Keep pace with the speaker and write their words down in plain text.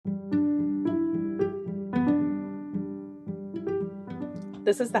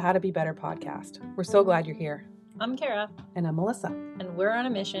This is the How to Be Better podcast. We're so glad you're here. I'm Kara. And I'm Melissa. And we're on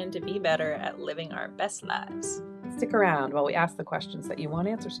a mission to be better at living our best lives. Stick around while we ask the questions that you want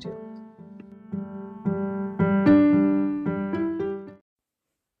answers to.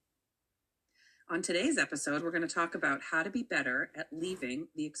 On today's episode, we're going to talk about how to be better at leaving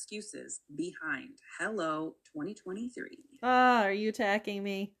the excuses behind. Hello, 2023. Are you attacking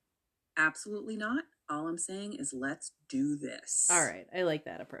me? Absolutely not. All I'm saying is let's do this. All right. I like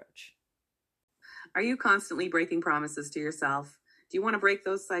that approach. Are you constantly breaking promises to yourself? Do you want to break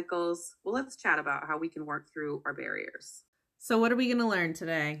those cycles? Well, let's chat about how we can work through our barriers. So what are we going to learn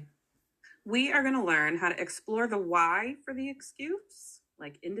today? We are going to learn how to explore the why for the excuse,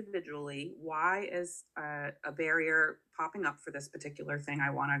 like individually. Why is a barrier popping up for this particular thing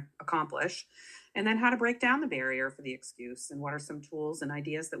I want to accomplish? And then how to break down the barrier for the excuse and what are some tools and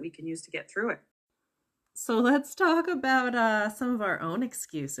ideas that we can use to get through it. So let's talk about some of our own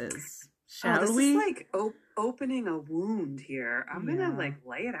excuses, shall this we? Is like opening a wound here. I'm going to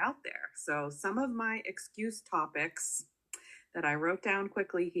lay it out there. So some of my excuse topics that I wrote down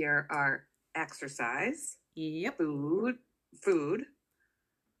quickly here are exercise, Yep. food,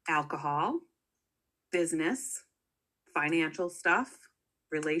 alcohol, business, financial stuff,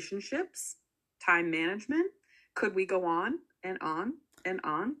 relationships, time management. Could we go on and on and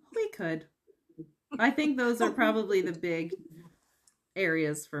on? We could. I think those are probably the big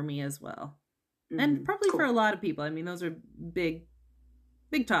areas for me as well. And probably for a lot of people. I mean, those are big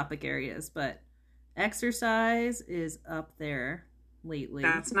topic areas, but exercise is up there lately.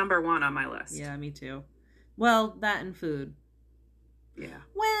 That's number one on my list. Yeah, me too. Well, that and food. Yeah.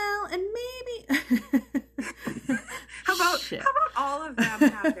 Well, and maybe how about all of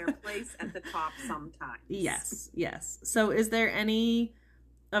them have their place at the top sometimes? Yes. So is there any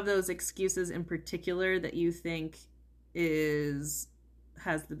of those excuses in particular that you think has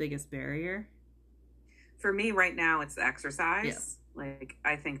the biggest barrier? For me right now, it's the exercise. Yeah. Like,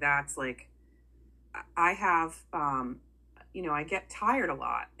 I think that's like, I have, I get tired a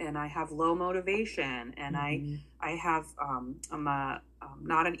lot and I have low motivation and I have, I'm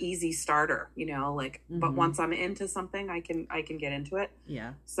not an easy starter, but once I'm into something, I can get into it.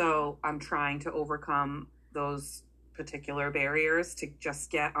 Yeah. So I'm trying to overcome those particular barriers to just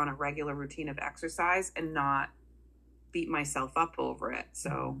get on a regular routine of exercise and not beat myself up over it.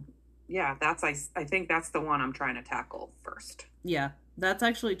 So yeah, I think that's the one I'm trying to tackle first. Yeah, that's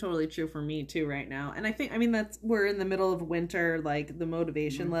actually totally true for me too right now. And we're in the middle of winter, like the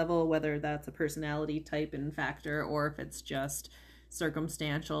motivation level, whether that's a personality type and factor or if it's just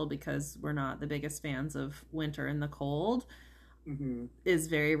circumstantial because we're not the biggest fans of winter and the cold. Is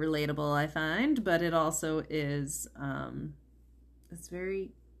very relatable, I find, but it also is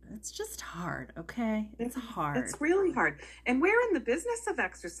it's just hard. Okay, it's hard. It's really hard. And we're in the business of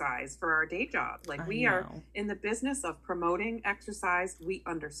exercise for our day job. Like, we are in the business of promoting exercise. We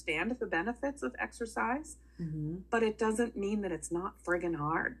understand the benefits of exercise, but it doesn't mean that it's not friggin'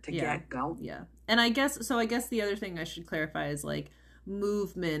 hard to get going. Yeah. And I guess the other thing I should clarify is like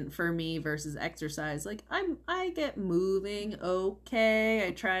movement for me versus exercise. Like I get moving okay.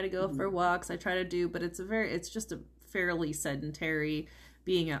 I try to go for walks. I try to do, but it's just a fairly sedentary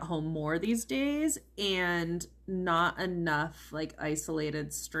being at home more these days and not enough like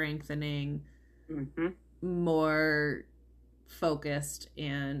isolated strengthening, more focused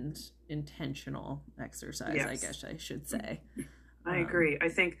and intentional exercise, I guess I should say. I agree. I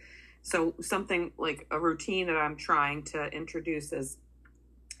think so. Something like a routine that I'm trying to introduce is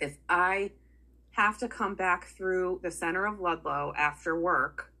if I have to come back through the center of Ludlow after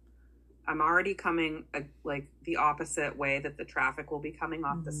work, I'm already coming like the opposite way that the traffic will be coming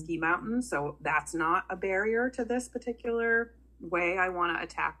off the ski mountain. So that's not a barrier to this particular way I want to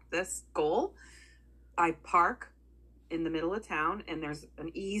attack this goal. I park in the middle of town and there's an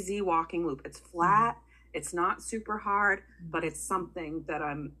easy walking loop. It's flat. It's not super hard, but it's something that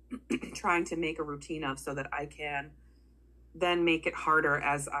I'm trying to make a routine of so that I can then make it harder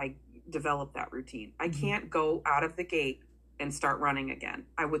as I develop that routine. I can't go out of the gate and start running again.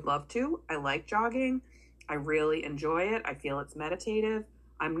 I would love to. I like jogging. I really enjoy it. I feel it's meditative.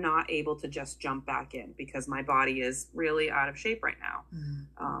 I'm not able to just jump back in because my body is really out of shape right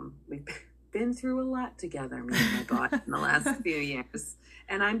now. We've been through a lot together, me and my body, in the last few years,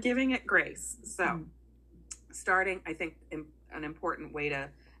 and I'm giving it grace. So starting, I think an important way to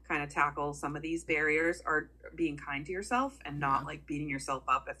kind of tackle some of these barriers are being kind to yourself and not like beating yourself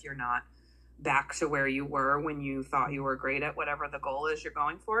up if you're not back to where you were when you thought you were great at whatever the goal is you're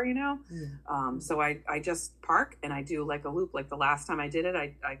going for, So I just park and I do like a loop. Like the last time I did it,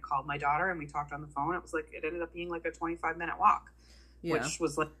 I called my daughter and we talked on the phone. It ended up being like a 25-minute walk. Yeah. which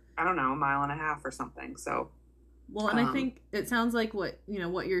was like, I don't know, a mile and a half or something. So, well, and I think it sounds like what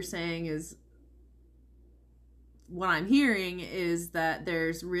you're saying is, what I'm hearing is that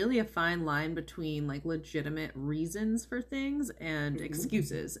there's really a fine line between like legitimate reasons for things and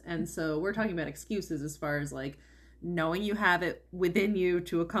excuses. And so we're talking about excuses as far as like knowing you have it within you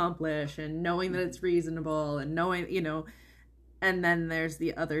to accomplish and knowing that it's reasonable and knowing, and then there's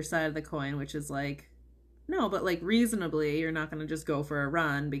the other side of the coin, which is like, no, but like reasonably, you're not going to just go for a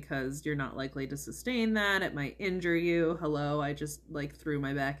run because you're not likely to sustain that. It might injure you. Hello, I just like threw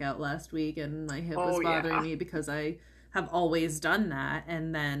my back out last week and my hip was bothering me because I have always done that.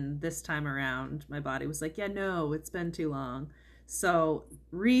 And then this time around, my body was like, yeah, no, it's been too long. So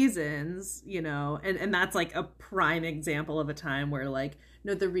reasons, and that's like a prime example of a time where like,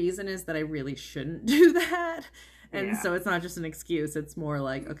 no, the reason is that I really shouldn't do that. And so it's not just an excuse. It's more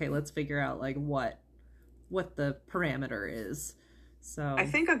like, okay, let's figure out like what the parameter is. So I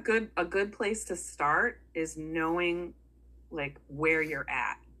think a good place to start is knowing like where you're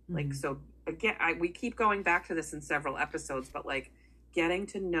at. Like, so again, we keep going back to this in several episodes, but like getting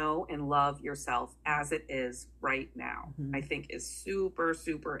to know and love yourself as it is right now, I think is super,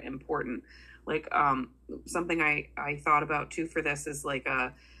 super important. Like, something I thought about too for this is like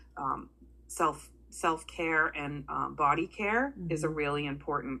a, self-care and, body care is a really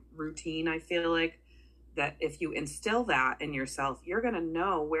important routine. I feel like that if you instill that in yourself, you're going to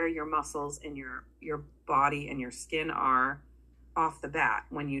know where your muscles and your body and your skin are off the bat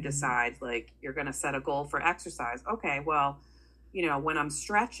when you decide like you're going to set a goal for exercise. Okay, well, when I'm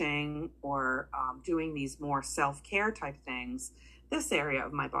stretching or doing these more self-care type things, this area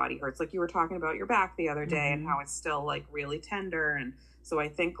of my body hurts. Like you were talking about your back the other day and how it's still like really tender. And so I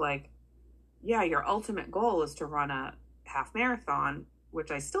think like, yeah, your ultimate goal is to run a half marathon, which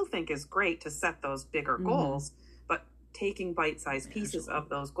I still think is great to set those bigger goals, but taking bite-sized pieces of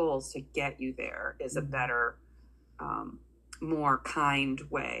those goals to get you there is a better, more kind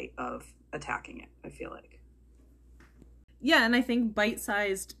way of attacking it, I feel like. Yeah, and I think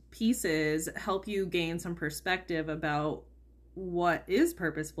bite-sized pieces help you gain some perspective about what is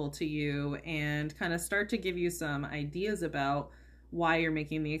purposeful to you and kind of start to give you some ideas about why you're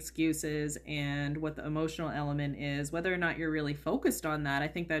making the excuses and what the emotional element is, whether or not you're really focused on that. I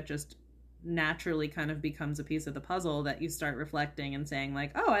think that just naturally kind of becomes a piece of the puzzle that you start reflecting and saying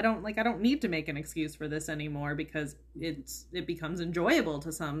like, oh, I don't need to make an excuse for this anymore because it becomes enjoyable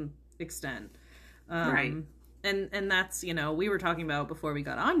to some extent. Right. And that's, we were talking about before we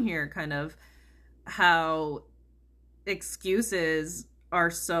got on here kind of how excuses are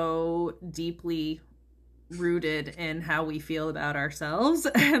so deeply rooted in how we feel about ourselves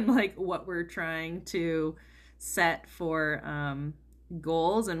and like what we're trying to set for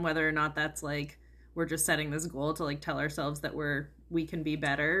goals, and whether or not that's like we're just setting this goal to like tell ourselves that we can be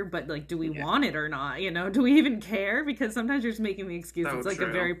better, but like do we want it or not, do we even care? Because sometimes you're just making the excuse. It's like a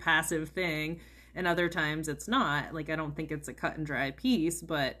very passive thing, and other times it's not. Like I don't think it's a cut and dry piece,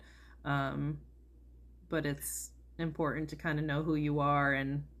 but it's important to kind of know who you are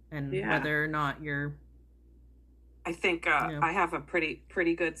and whether or not you're. I think I have a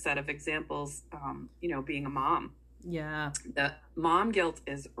pretty good set of examples, being a mom. Yeah. The mom guilt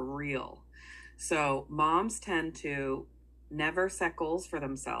is real. So moms tend to never set goals for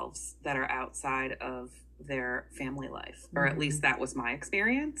themselves that are outside of their family life, or at least that was my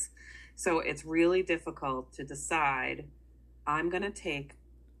experience. So it's really difficult to decide, I'm going to take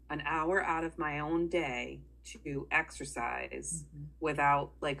an hour out of my own day to exercise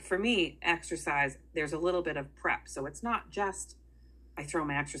without, like, for me, exercise, there's a little bit of prep. So it's not just I throw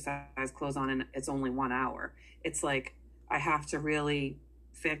my exercise clothes on and it's only 1 hour. It's like I have to really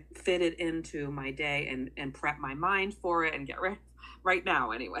fit it into my day and prep my mind for it and get ready right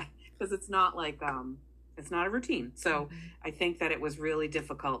now anyway, because it's not like it's not a routine. So I think that it was really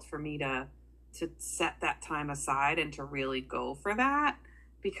difficult for me to set that time aside and to really go for that,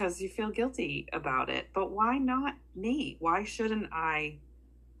 because you feel guilty about it. But why not me? Why shouldn't I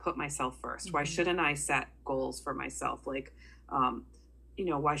put myself first? Why shouldn't I set goals for myself? Like,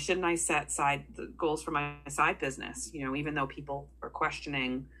 why shouldn't I set goals for my side business? Even though people are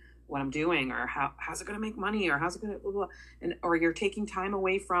questioning what I'm doing, or how's it going to make money, or how's it going to, blah, blah, or you're taking time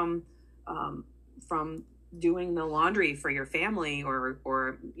away from doing the laundry for your family,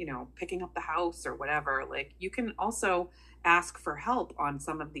 or picking up the house or whatever. Like, you can also ask for help on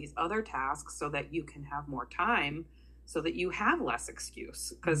some of these other tasks so that you can have more time, so that you have less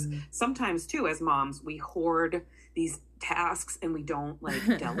excuse. Because sometimes too, as moms, we hoard these tasks and we don't like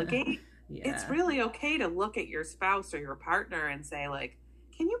delegate. It's really okay to look at your spouse or your partner and say like,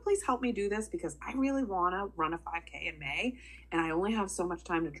 can you please help me do this? Because I really want to run a 5K in May and I only have so much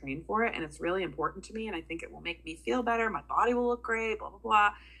time to train for it. And it's really important to me. And I think it will make me feel better. My body will look great, blah, blah,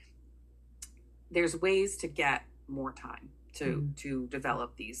 blah. There's ways to get more time to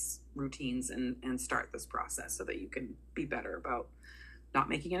develop these routines and start this process so that you can be better about not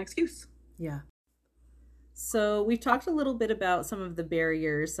making an excuse. Yeah. So we've talked a little bit about some of the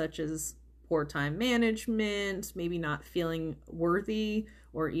barriers, such as poor time management, maybe not feeling worthy,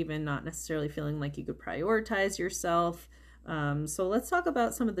 or even not necessarily feeling like you could prioritize yourself. So let's talk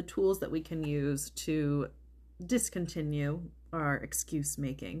about some of the tools that we can use to discontinue our excuse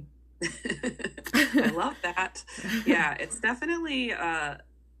making. I love that. Yeah, it's definitely,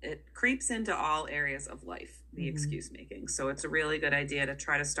 it creeps into all areas of life, the excuse making. So it's a really good idea to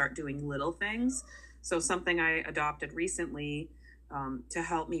try to start doing little things. So something I adopted recently to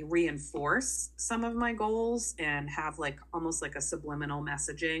help me reinforce some of my goals and have like almost like a subliminal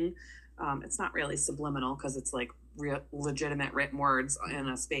messaging. It's not really subliminal because it's like legitimate written words in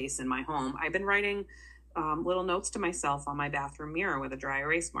a space in my home. I've been writing little notes to myself on my bathroom mirror with a dry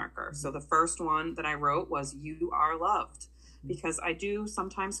erase marker. So the first one that I wrote was, "You are loved," because I do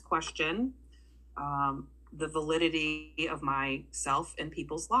sometimes question the validity of myself in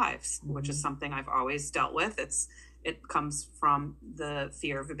people's lives, which is something I've always dealt with. It comes from the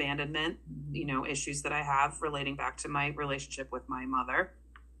fear of abandonment, issues that I have relating back to my relationship with my mother.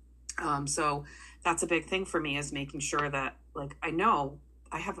 So that's a big thing for me, is making sure that, like, I know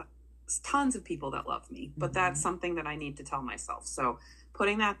I have tons of people that love me, but that's something that I need to tell myself. So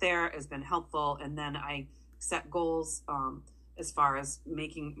putting that there has been helpful. And then I set goals as far as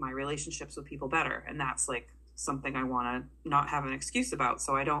making my relationships with people better. And that's like something I want to not have an excuse about.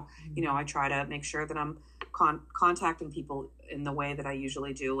 So I don't, I try to make sure that I'm contacting people in the way that I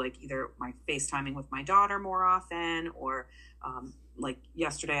usually do, like either my FaceTiming with my daughter more often, or like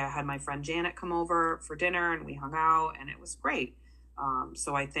yesterday I had my friend Janet come over for dinner and we hung out and it was great.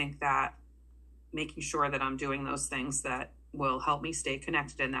 So I think that making sure that I'm doing those things that will help me stay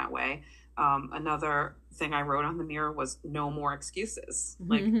connected in that way. Another thing I wrote on the mirror was no more excuses.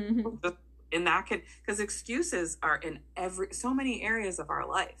 Like in that because excuses are in so many areas of our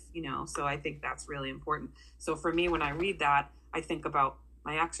life, so I think that's really important. So for me, when I read that, I think about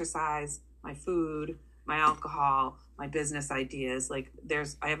my exercise, my food, my alcohol, my business ideas. Like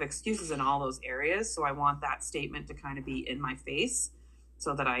I have excuses in all those areas. So I want that statement to kind of be in my face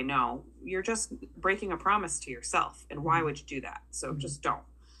so that I know you're just breaking a promise to yourself. And why would you do that? So just don't.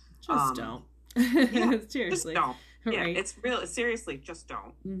 Just don't. Seriously. Just don't. Right. Yeah, it's real. Seriously, just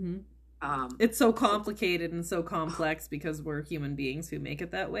don't. It's so complicated and so complex because we're human beings who make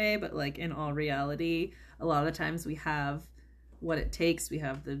it that way. But like in all reality, a lot of the times we have what it takes. We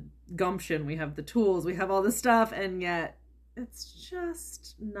have the gumption, we have the tools, we have all the stuff, and yet it's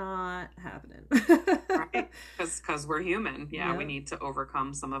just not happening. Right? Because we're human. Yeah, we need to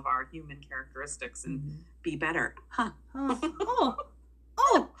overcome some of our human characteristics and be better. Huh.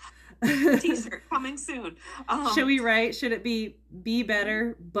 Oh. T-shirt coming soon. Should it be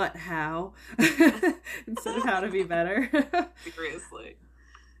better, but how? Instead of how to be better. Seriously.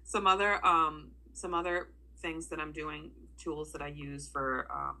 Some other things that I'm doing, tools that I use for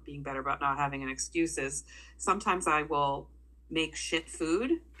being better about not having an excuse, is sometimes I will make shit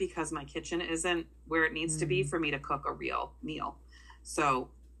food because my kitchen isn't where it needs to be for me to cook a real meal. So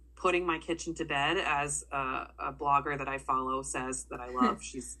putting my kitchen to bed, as a blogger that I follow says that I love,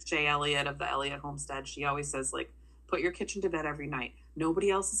 she's Shay Elliott of the Elliott Homestead. She always says, like, put your kitchen to bed every night.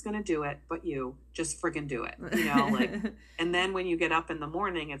 Nobody else is going to do it but you. Just friggin' do it. And then when you get up in the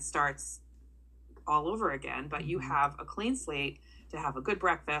morning, it starts all over again, but you have a clean slate to have a good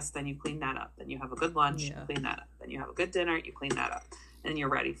breakfast, then you clean that up. Then you have a good lunch, you clean that up. Then you have a good dinner, you clean that up. And you're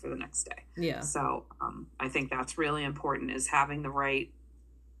ready for the next day. Yeah. So I think that's really important, is having the right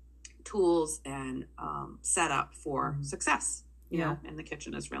tools and set up for success, you know, in the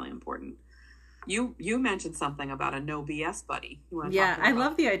kitchen is really important. You mentioned something about a no BS buddy. You want to talk about? I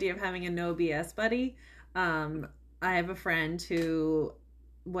love the idea of having a no BS buddy. I have a friend who,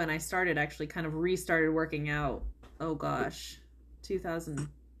 when I started, actually kind of restarted working out,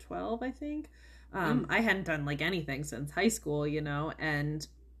 2012, I think. I hadn't done like anything since high school, and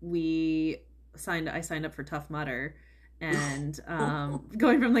I signed up for Tough Mudder. And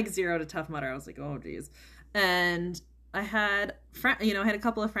going from like 0 to Tough Mudder, I was like, oh geez. And I had a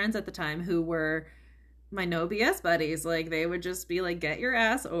couple of friends at the time who were my no BS buddies. Like, they would just be like, get your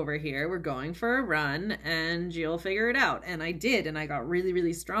ass over here, we're going for a run and you'll figure it out. And I did, and I got really,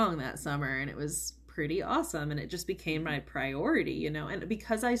 really strong that summer, and it was pretty awesome. And it just became my priority, and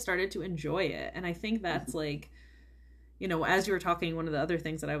because I started to enjoy it. And I think that's like, you know, as you were talking, one of the other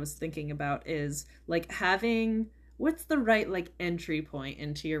things that I was thinking about is like having, what's the right like entry point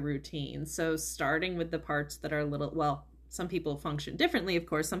into your routine. So starting with the parts that are a little, well, some people function differently, of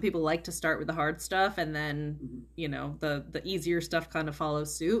course. Some people like to start with the hard stuff and then, you know, the easier stuff kind of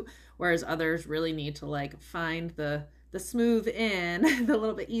follows suit, whereas others really need to like find the smooth in, the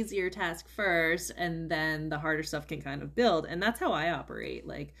little bit easier task first, and then the harder stuff can kind of build. And that's how I operate.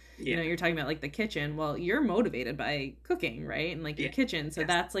 Like, you know, you're talking about like the kitchen. Well, you're motivated by cooking, right? And like your kitchen. So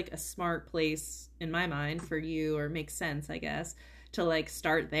that's like a smart place in my mind for you, or makes sense, I guess, to like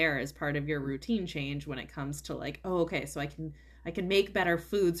start there as part of your routine change when it comes to like, oh, okay, so I can make better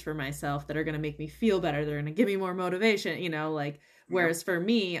foods for myself that are going to make me feel better. They're going to give me more motivation, you know, like, whereas for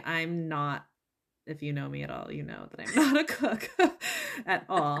me, I'm not, if you know me at all, you know that I'm not a cook at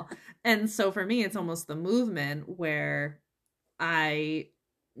all. And so for me, it's almost the movement where I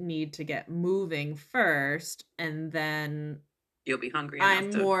need to get moving first, and then you'll be hungry. I'm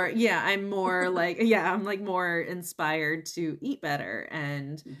more like, I'm like more inspired to eat better.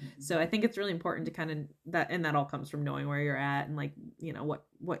 And so I think it's really important to kind of that all comes from knowing where you're at and like, you know,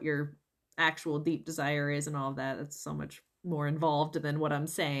 what your actual deep desire is and all of that. It's so much more involved than what I'm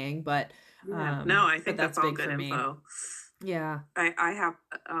saying, but no, I think that's all good info. Yeah. I have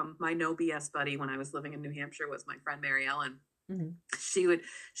my no BS buddy when I was living in New Hampshire was my friend Mary Ellen.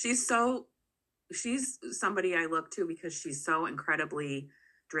 She's somebody I look to because she's so incredibly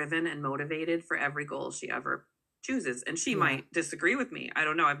driven and motivated for every goal she ever chooses. And she might disagree with me. I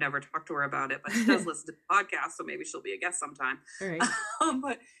don't know. I've never talked to her about it, but she does listen to the podcast, so maybe she'll be a guest sometime. All right.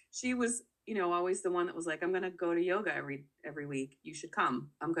 But she was, you know, always the one that was like, I'm going to go to yoga every week. You should come.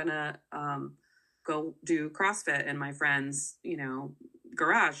 I'm going to go do CrossFit in my friend's, you know,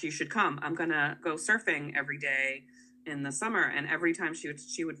 garage. You should come. I'm going to go surfing every day in the summer. And every time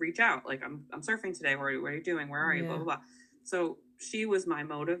she would reach out, like, I'm surfing today. What are you doing? Where are you? Blah, blah, blah. So she was my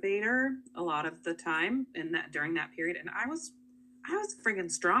motivator a lot of the time during that period. And I was friggin'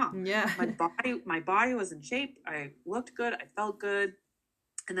 strong. Yeah. My body was in shape. I looked good. I felt good.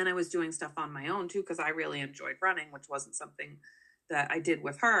 And then I was doing stuff on my own too, because I really enjoyed running, which wasn't something that I did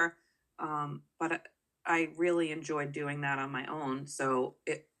with her. But I really enjoyed doing that on my own. So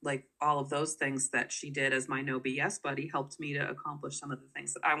it, like, all of those things that she did as my no BS buddy helped me to accomplish some of the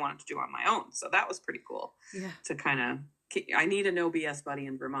things that I wanted to do on my own. So that was pretty cool to kind of, I need a no BS buddy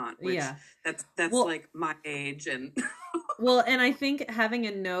in Vermont, which that's like my age. And well, and I think having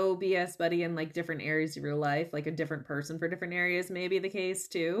a no BS buddy in like different areas of your life, like a different person for different areas, may be the case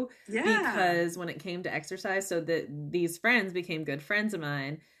too. Yeah. Because when it came to exercise, so that these friends became good friends of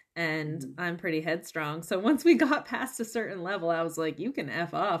mine. And I'm pretty headstrong. So once we got past a certain level, I was like, you can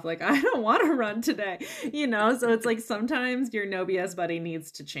F off. Like, I don't want to run today, you know? So it's like, sometimes your no BS buddy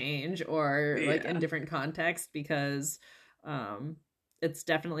needs to change, or like in different contexts, because it's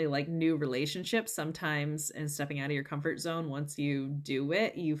definitely like new relationships sometimes, and stepping out of your comfort zone. Once you do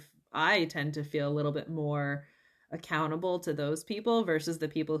it, I tend to feel a little bit more accountable to those people versus the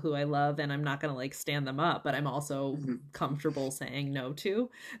people who I love, and I'm not going to like stand them up, but I'm also comfortable saying no to,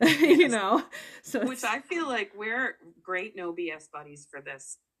 you know? So which I feel like we're great no BS buddies for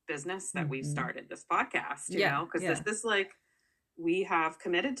this business that we've started, this podcast, you know, because this like, we have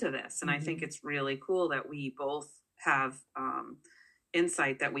committed to this. And I think it's really cool that we both have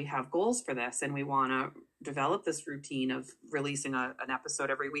insight that we have goals for this, and we want to develop this routine of releasing an episode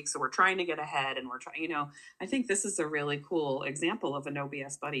every week. So we're trying to get ahead, and we're trying, you know, I think this is a really cool example of a no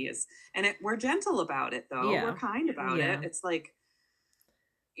BS buddy we're gentle about it though. We're kind about it. It's like,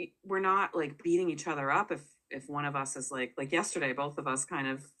 we're not like beating each other up if one of us is like yesterday, both of us kind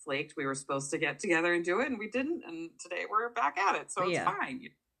of flaked. We were supposed to get together and do it, and we didn't, and today we're back at it, so it's fine.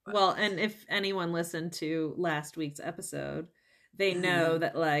 Well, and if anyone listened to last week's episode, they know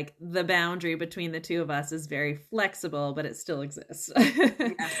that like the boundary between the two of us is very flexible, but it still exists.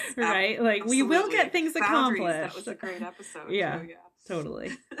 Yes, right? Like, we will get things accomplished. That was a great episode. Yeah, too,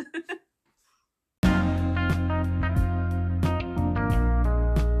 totally.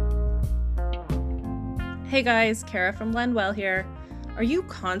 Hey guys, Kara from Blendwell here. Are you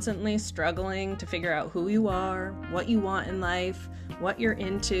constantly struggling to figure out who you are, what you want in life, what you're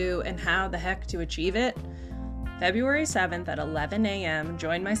into, and how the heck to achieve it? February 7th at 11 a.m.,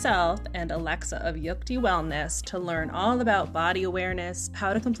 join myself and Alexa of Yukti Wellness to learn all about body awareness,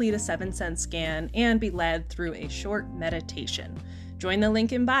 how to complete a 7-sense scan, and be led through a short meditation. Join the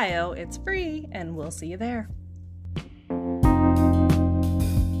link in bio, it's free, and we'll see you there.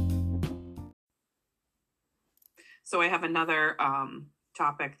 So I have another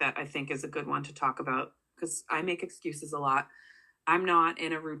topic that I think is a good one to talk about, because I make excuses a lot. I'm not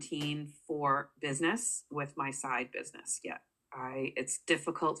in a routine for business with my side business yet. It's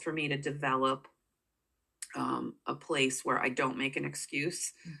difficult for me to develop a place where I don't make an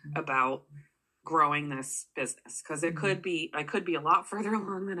excuse about growing this business, because it could be, I could be a lot further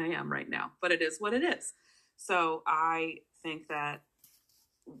along than I am right now, but it is what it is. So I think that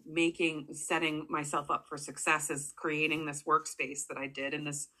setting myself up for success is creating this workspace that I did in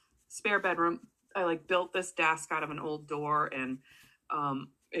this spare bedroom. I like built this desk out of an old door, and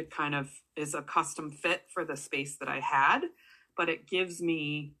it kind of is a custom fit for the space that I had, but it gives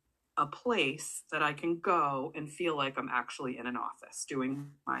me a place that I can go and feel like I'm actually in an office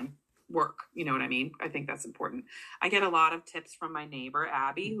doing my work. You know what I mean? I think that's important. I get a lot of tips from my neighbor,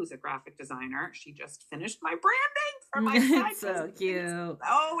 Abby, who's a graphic designer. She just finished my branding for my side so business. cute. It's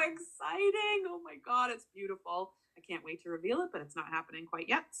so exciting. Oh my God, it's beautiful. I can't wait to reveal it, but it's not happening quite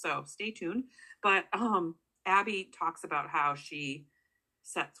yet. So stay tuned. But Abby talks about how she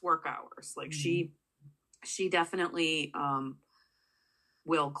sets work hours. Like she definitely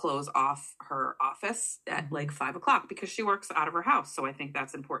will close off her office at like 5 o'clock because she works out of her house. So I think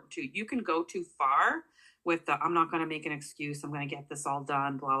that's important too. You can go too far with the, I'm not going to make an excuse, I'm going to get this all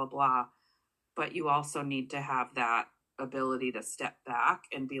done, blah, blah, blah. But you also need to have that ability to step back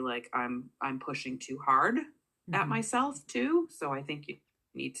and be like, I'm pushing too hard at myself too. So I think you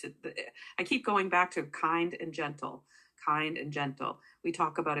need to, I keep going back to kind and gentle. We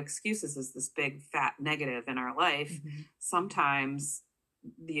talk about excuses as this big fat negative in our life. Sometimes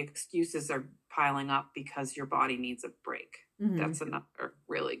the excuses are piling up because your body needs a break. That's another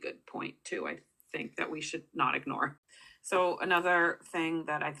really good point too, I think, that we should not ignore. So another thing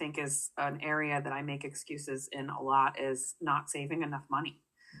that I think is an area that I make excuses in a lot is not saving enough money,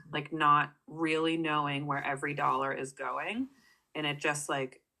 like not really knowing where every dollar is going. And it just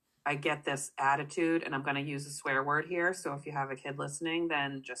like, I get this attitude, and I'm going to use a swear word here. So if you have a kid listening,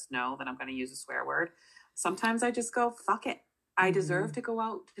 then just know that I'm going to use a swear word. Sometimes I just go, fuck it. I deserve to go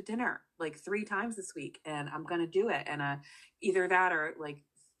out to dinner like 3 times this week, and I'm going to do it. And either that, or like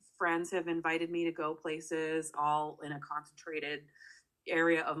friends have invited me to go places all in a concentrated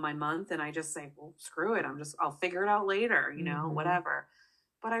area of my month. And I just say, well, screw it. I'll figure it out later, you know, whatever.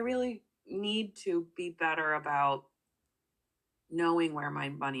 But I really need to be better about knowing where my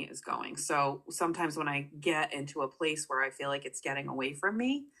money is going. So sometimes when I get into a place where I feel like it's getting away from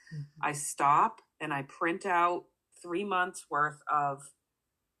me, I stop and I print out 3 months worth of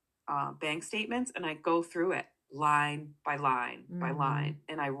bank statements, and I go through it line by line by line,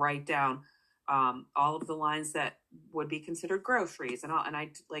 and I write down all of the lines that would be considered groceries, and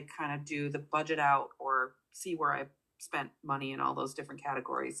I like kind of do the budget out or see where I spent money in all those different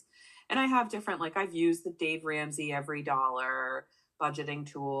categories. And I have different, like I've used the Dave Ramsey Every Dollar budgeting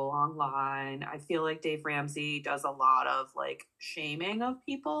tool online. I feel like Dave Ramsey does a lot of like shaming of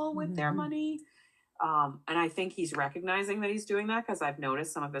people with their money. And I think he's recognizing that he's doing that, because I've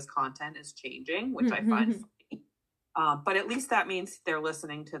noticed some of his content is changing, which I find funny. But at least that means they're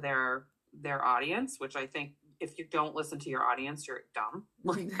listening to their audience, which I think if you don't listen to your audience, you're dumb,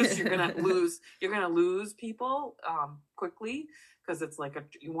 because you're gonna lose people quickly, because it's like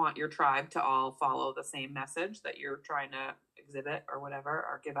you want your tribe to all follow the same message that you're trying to exhibit or whatever,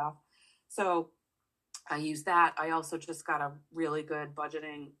 or give off. So I use that. I also just got a really good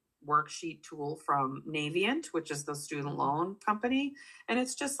budgeting worksheet tool from Navient, which is the student loan company. And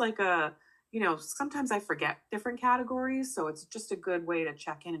it's just like sometimes I forget different categories. So it's just a good way to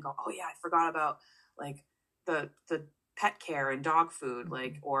check in and go, oh yeah, I forgot about like the pet care and dog food,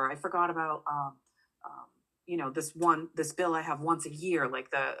 like, or I forgot about, this bill I have once a year,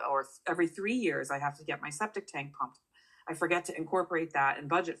 or every 3 years I have to get my septic tank pumped. I forget to incorporate that and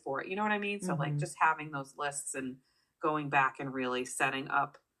budget for it. You know what I mean? So like just having those lists and going back and really setting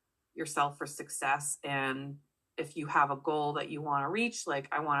up yourself for success. And if you have a goal that you want to reach, like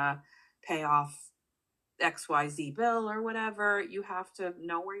I want to pay off XYZ bill or whatever, you have to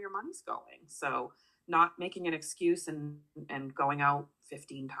know where your money's going. So not making an excuse and going out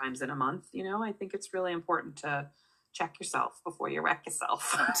 15 times in a month, I think it's really important to check yourself before you wreck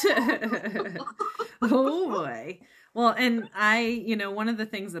yourself. Oh boy. Well, and one of the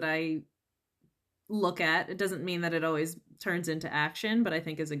things that I look at, it doesn't mean that it always turns into action, but I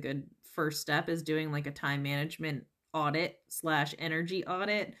think is a good first step is doing like a time management audit / energy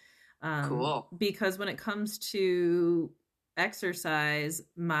audit. Cool. Because when it comes to exercise,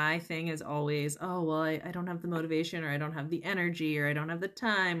 my thing is always, oh, well, I don't have the motivation, or I don't have the energy, or I don't have the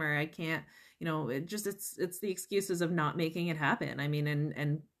time, or I can't, it's the excuses of not making it happen. I mean,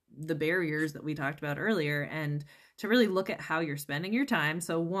 and the barriers that we talked about earlier, and to really look at how you're spending your time.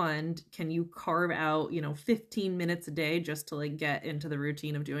 So one, can you carve out, 15 minutes a day just to like get into the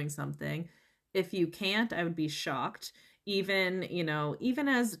routine of doing something? If you can't, I would be shocked. Even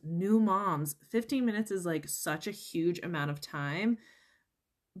as new moms, 15 minutes is like such a huge amount of time,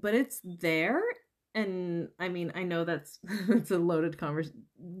 but it's there. And I mean, I know that's a loaded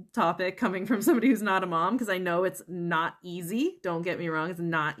topic coming from somebody who's not a mom, because I know it's not easy. Don't get me wrong, it's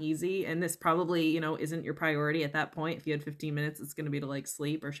not easy. And this probably, isn't your priority at that point. If you had 15 minutes, it's going to be to like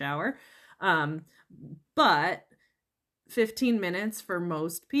sleep or shower. But 15 minutes for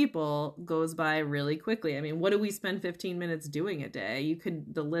most people goes by really quickly. I mean, what do we spend 15 minutes doing a day?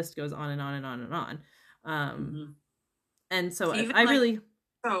 The list goes on and on and on and on. And so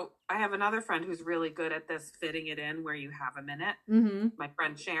So I have another friend who's really good at this, fitting it in where you have a minute. My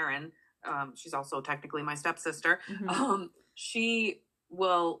friend Sharon, she's also technically my stepsister. She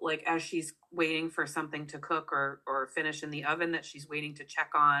will, like, as she's waiting for something to cook or finish in the oven that she's waiting to check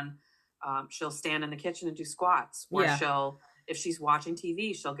on, she'll stand in the kitchen and do squats. Or if she's watching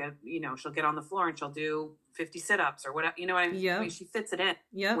TV, she'll get on the floor and she'll do 50 sit-ups or whatever. You know what I mean? I mean, she fits it in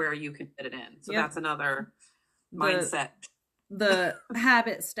where you can fit it in. So that's another mindset. The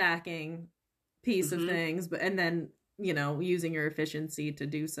habit stacking piece of things, and then using your efficiency to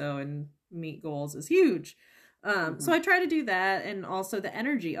do so and meet goals is huge. So I try to do that, and also the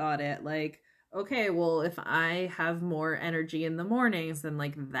energy audit. Like, okay, well, if I have more energy in the mornings, then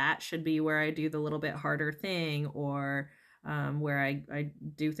like that should be where I do the little bit harder thing, or where I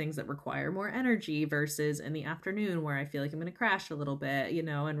do things that require more energy, versus in the afternoon where I feel like I'm going to crash a little bit,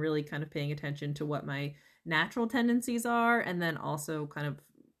 and really kind of paying attention to what my natural tendencies are, and then also kind of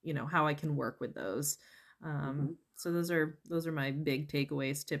how I can work with those. So those are my big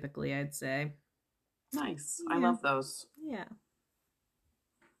takeaways typically, I'd say. Nice. I love those. Yeah.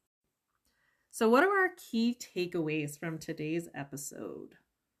 So what are our key takeaways from today's episode?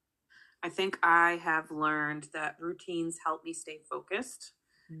 I think I have learned that routines help me stay focused.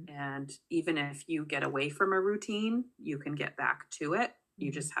 And even if you get away from a routine, you can get back to it.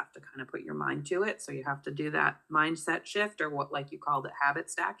 You just have to kind of put your mind to it. So you have to do that mindset shift, or what, like you called it,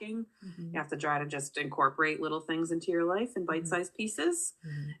 habit stacking. You have to try to just incorporate little things into your life in bite-sized pieces.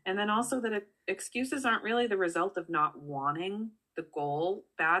 And then also that excuses aren't really the result of not wanting the goal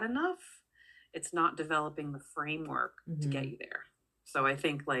bad enough. It's not developing the framework to get you there. So I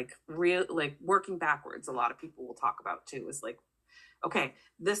think like working backwards, a lot of people will talk about too, is like, okay,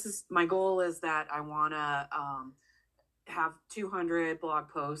 this is my goal, is that I want to, have 200 blog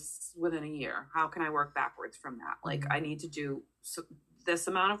posts within a year. How can I work backwards from that? Like, I need to do this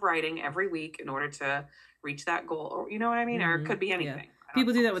amount of writing every week in order to reach that goal, or you know what I mean? Or it could be anything.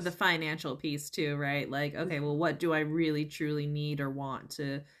 People do that with the financial piece too, right? Like, okay, well, what do I really truly need or want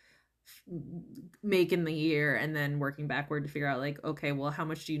to make in the year? And then working backward to figure out like, okay, well, how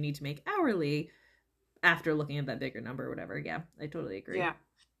much do you need to make hourly after looking at that bigger number or whatever? Yeah, I totally agree. Yeah.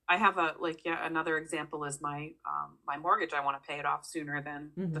 I have another example is my mortgage. I want to pay it off sooner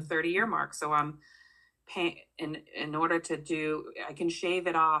than the 30-year mark. So I'm paying in order to do, I can shave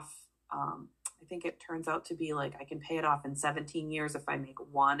it off. I think it turns out to be like, I can pay it off in 17 years if I make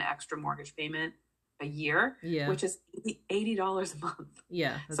one extra mortgage payment a year, which is $80 a month.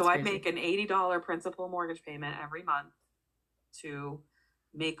 Yeah. So I make an $80 principal mortgage payment every month to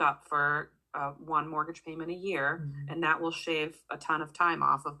make up for one mortgage payment a year, and that will shave a ton of time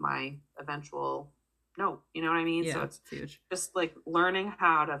off of my eventual note. You know what I mean? Yeah, so it's huge. Just like learning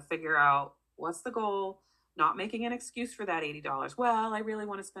how to figure out what's the goal, not making an excuse for that $80. Well, I really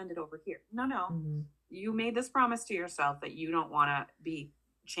want to spend it over here. No. You made this promise to yourself that you don't want to be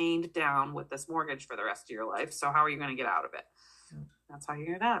chained down with this mortgage for the rest of your life. So how are you going to get out of it? That's how you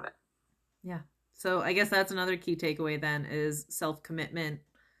get out of it. Yeah. So I guess that's another key takeaway then, is self-commitment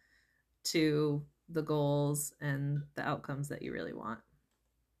to the goals and the outcomes that you really want.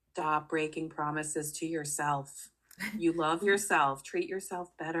 Stop breaking promises to yourself. You love yourself. Treat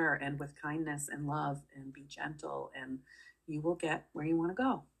yourself better and with kindness and love, and be gentle, and you will get where you want to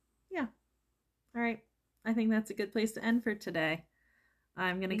go. Yeah. All right. I think that's a good place to end for today.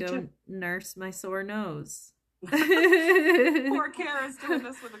 I'm going to go nurse my sore nose. Poor Kara's doing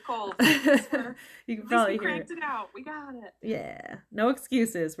this with a cold. You can probably hear cranked it out. We got it. Yeah. No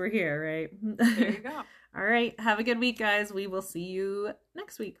excuses. We're here, right? There you go. All right. Have a good week, guys. We will see you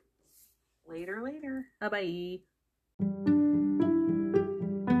next week. Later. Bye-bye.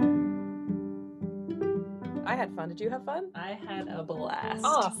 I had fun. Did you have fun? I had a blast.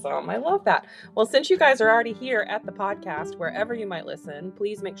 Awesome. I love that. Well, since you guys are already here at the podcast, wherever you might listen,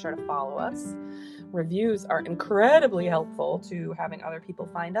 please make sure to follow us. Reviews are incredibly helpful to having other people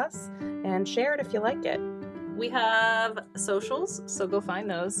find us, and share it if you like it. We have socials, so go find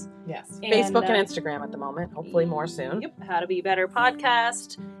those. Yes. And, Facebook and Instagram at the moment. Hopefully more soon. Yep. How to Be Better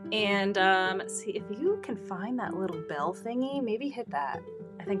podcast. And see if you can find that little bell thingy, maybe hit that.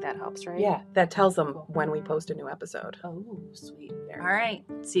 I think that helps, right? Yeah, that tells them when we post a new episode. Oh, sweet. There. All right.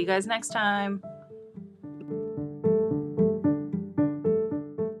 See you guys next time.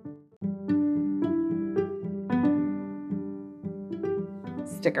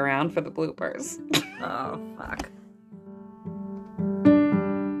 Stick around for the bloopers. Oh, fuck.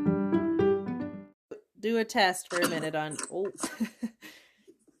 Do a test for a minute on... Oh.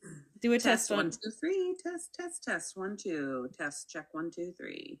 Do a test on... 1, 2, 3. Test. 1, 2. Test, check 1, 2,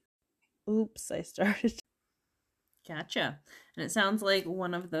 3. Oops, I started. Gotcha. And it sounds like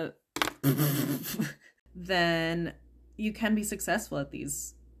one of the... Then you can be successful at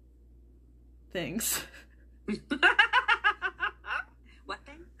these things.